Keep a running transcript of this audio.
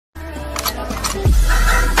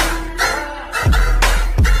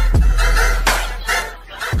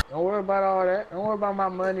about all that. Don't worry about my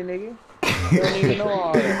money, nigga. You don't even know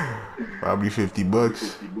all that. Probably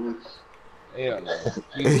 $50. Yeah,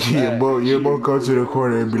 no. Your boy come to the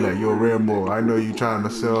corner and be like, yo, Rambo, I know you trying to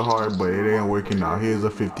sell hard, but it ain't working out. Here's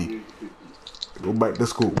a 50. Go back to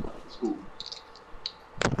school.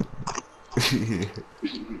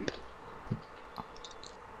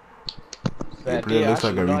 It really looks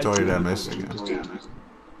like a retarded ass Mexican.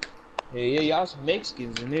 Yeah, y'all some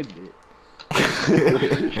Mexicans in this bit.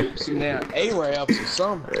 Some damn Arabs or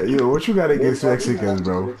something. Hey, yo, what you got against Mexicans,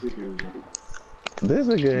 bro? This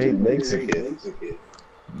nigga hate Mexicans.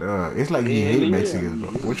 It's like he hate Mexicans,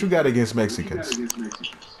 bro. What you got against Mexicans?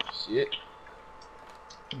 Shit.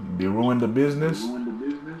 They ruined the business?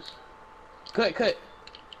 Cut.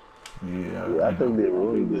 Yeah, I think they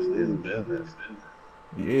ruined this business.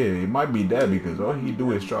 Yeah, it might be that because all he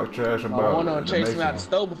do is talk trash about. I wanna chase me out the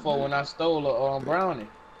store before when I stole a brownie.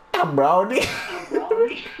 A brownie?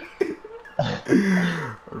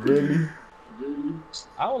 Really?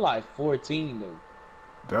 I was like 14 though.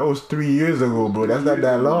 That was 3 years ago, bro. That's not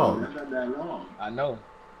that long. I know.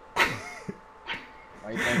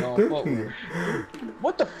 Why you think I'm gonna fuck with it?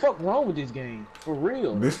 What the fuck wrong with this game? For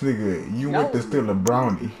real? This nigga, you went to steal a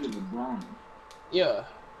brownie. Yeah,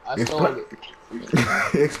 I stole it.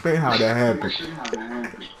 Explain how that happened.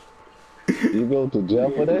 You go to jail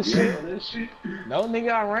for that shit? No,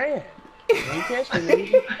 nigga, I ran. You ain't catch me,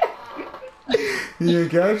 nigga. He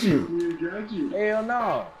ain't got you. Hell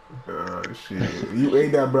no. Oh, shit. You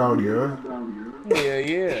ate that brownie, huh?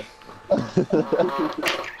 Yeah.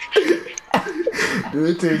 Dude,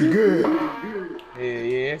 it tastes good.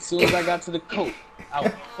 Yeah. As soon as I got to the coat, I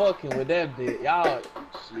was fucking with that bitch. Y'all,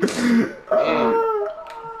 shit. Yeah.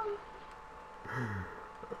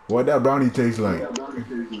 What that brownie taste like?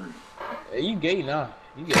 Hey, you gay now.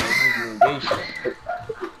 You get gay shit.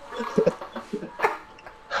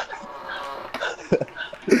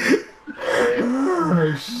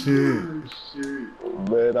 Oh, shit.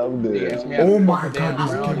 Man, I'm dead. Oh my god,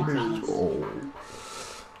 this kid. Oh.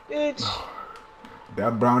 Bitch.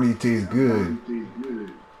 That brownie tastes good.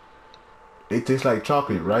 It tastes like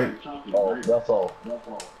chocolate, right? Oh, that's all.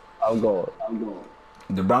 I'm going.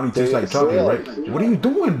 The brownie tastes like chocolate, right? What are you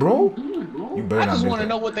doing, bro? You better I not just want to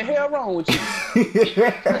know what the hell wrong with you.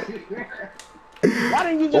 Why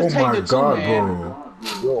didn't you just take the 2, man?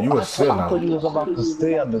 Bro. You a I thought you was about to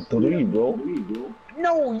stay on the 3, bro.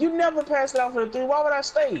 No, you never passed it out for the 3. Why would I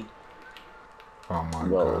stay? Oh my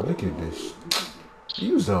god, look at this.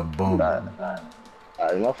 You's a bum.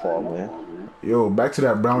 Alright, my fault, man. Yo, back to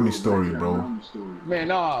that brownie story, bro. Man,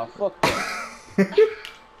 nah, fuck that.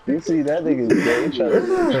 You see that nigga gay trying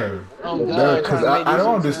to... Oh god, Cause I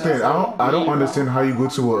don't understand. I don't understand how you go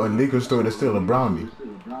to a liquor store to steal a brownie.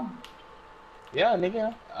 Yeah,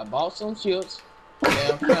 nigga, I bought some chips,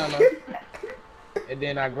 damn Fanta, and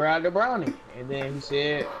then I grabbed the brownie, and then he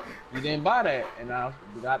said, "You didn't buy that," and I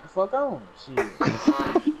got the fuck on. Shit.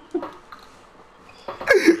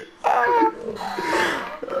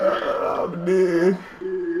 I'm dead.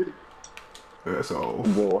 That's all.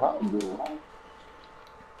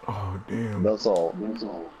 Oh damn. That's all.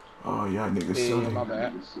 Oh y'all niggas Yeah, silly. my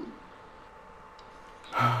bad.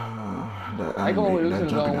 That Hey, come on, we're gonna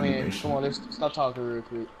go in. animation. Come on, let's stop talking real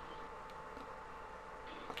quick.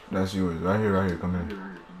 That's yours. Right here, come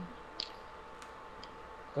here.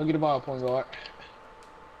 Go get the ball, point guard.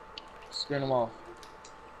 Screen them off.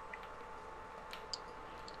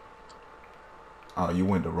 Oh, you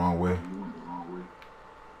went the wrong way.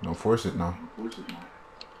 Don't force it now.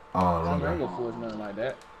 Oh, wrong I ain't guy. gonna force nothing like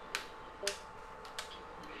that.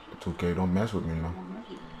 It's okay, don't mess with me now.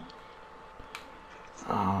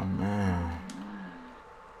 Oh man.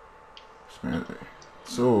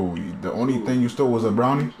 So the only thing you stole was a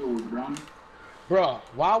brownie? Bruh,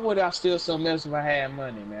 why would I steal something else if I had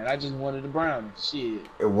money, man? I just wanted the brownie. Shit.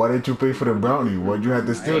 Why didn't you pay for the brownie? Why'd you have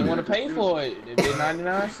to I steal didn't it? want to pay for it. It did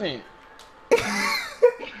 99 cents. I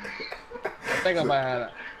think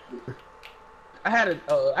I had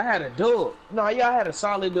a dub. No, yeah, I had a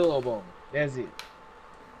solid dub on me. That's it.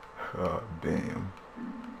 Oh damn.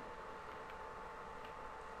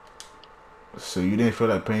 So you didn't feel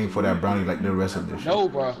like paying for that brownie like the rest of the shit? No,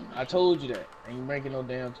 bro. I told you that. I ain't breaking no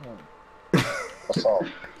damn 20. That's all.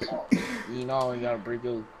 You know you gotta break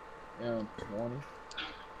your damn 20.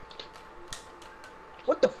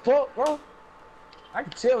 What the fuck, bro? I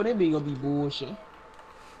can tell they be gonna be bullshit.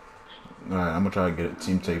 Alright, I'm gonna try to get a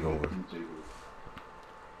team takeover.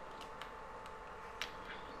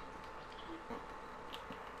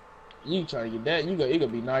 You try to get that, it gonna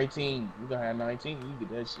be 19. You gonna have 19, you get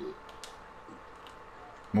that shit.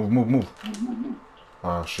 Move.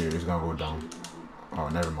 Oh shit, it's gonna go down. Oh,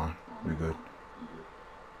 never mind. We good.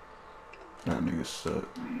 That nigga suck.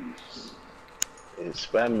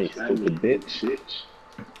 Spam me, stupid bitch.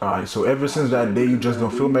 Alright, so ever since that day, you just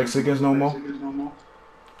don't feel Mexicans no more?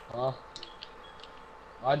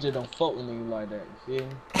 I just don't fuck with niggas like that, you feel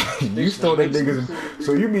me? You stole that niggas.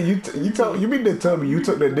 So you mean you mean to tell me you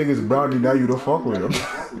took that nigga's brownie, now you don't fuck with him?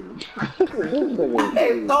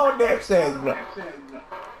 Hey, no that sense, bro.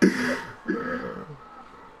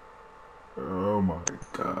 Oh my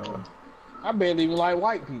god. I barely even like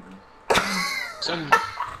white people.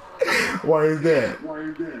 Why is that?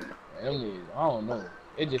 Them niggas, I don't know.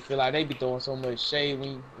 It just feel like they be throwing so much shade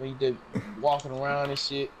when you just walking around and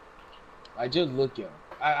shit. Like, just look at them.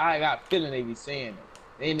 I got a feeling they be saying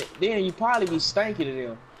it. Then you probably be stinking to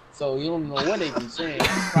them. So you don't know what they be saying. You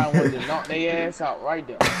probably want to knock their ass out right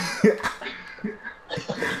there.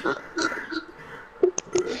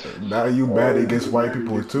 Now you bad against white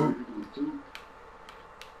people too?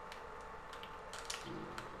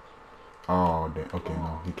 Oh, damn. Okay,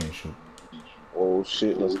 no, he can't shoot. Oh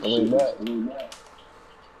shit, let's coming back.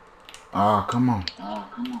 Ah, come on.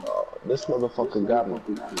 This motherfucker got me.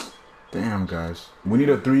 Damn, guys. We need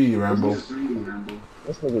a 3, Rambo.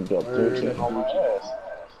 This nigga dropped 13 on my ass.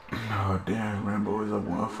 Oh, damn, Rambo is a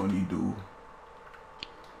one funny dude.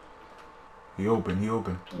 He open.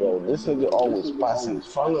 Bro, this nigga always passing in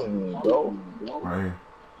front of me, bro. Right here.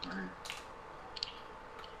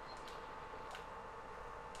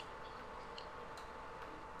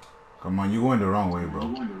 Come on, you going the wrong way,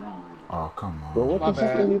 bro. Oh, come on. Bro, what My the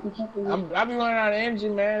fuck are bad. you? I be running out of energy,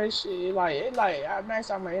 man. This shit, it like I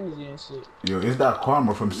max out my energy and shit. Yo, it's that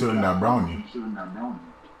karma from stealing that brownie.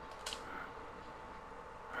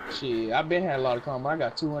 Shit, I been had a lot of karma. I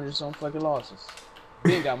got 200 some fucking losses.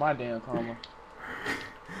 Been got my damn karma.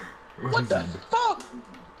 What the fuck?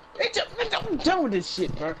 I'm done with this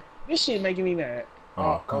shit, bro. This shit making me mad.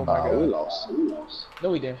 Oh, come my on. God. We lost. No,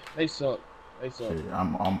 we didn't. They suck. Shit,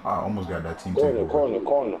 I almost got that team Corner. I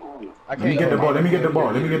Let can't me get the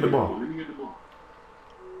ball.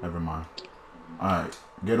 Never mind. Alright,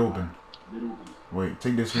 get open. Wait,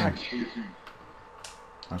 take this in.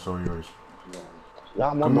 That's all yours.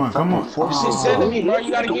 Come on. This shit sending me, bro.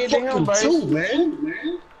 You gotta get to him, bro. Too,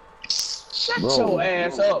 man. Shut your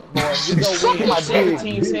ass up, boy. We go win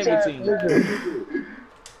 17-17.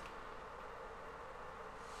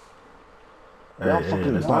 Hey,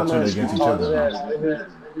 let's not turn against each other.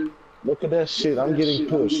 Look at that shit. I'm getting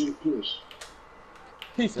pushed.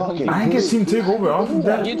 Fucking I ain't get team take over off of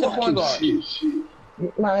that. get to the point guard.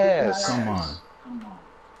 My ass. Come on.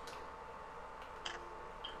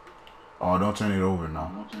 Oh, don't turn it over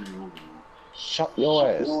now. Shut your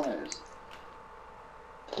ass.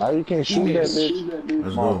 Now you can't shoot that bitch.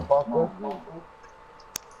 Let's go. Motherfucker.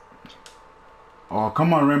 Oh,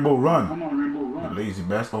 come on, Rambo, run. You lazy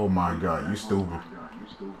bastard. Oh my god, you stupid.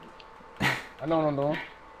 I know what I'm doing.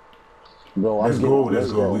 Bro, Let's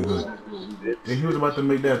go. We good. Yeah, he was about to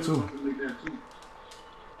make that too.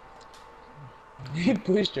 He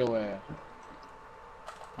pushed your ass.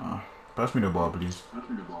 Pass me the ball, please.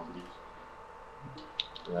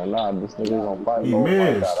 Nah, this nigga's on fire. He Oh my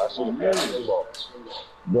missed. God, I should've passed the ball.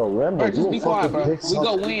 Bro, Rambo, Bro, just be quiet, bro. We sucker.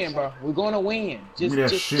 gonna win, bro. We're gonna win. Give me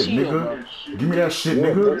that Just shit, chill, nigga. bro. Give me that shit, You a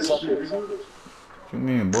nigga. dick sucker. Come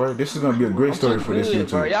in, boy. This is gonna be a great story for this Good,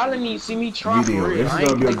 bro. YouTube Y'all didn't even see me try for video. real. This is I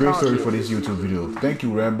gonna ain't be a take great story content. for this YouTube video. Thank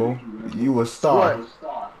you, Rambo. You a star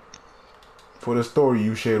for the story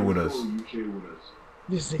you shared with us.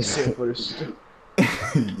 This nigga said for the shit.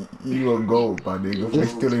 You a gold, my nigga, for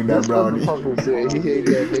stealing that brownie. Motherfucker said he hate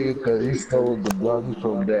that nigga because he stole the brownie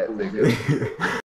from that nigga.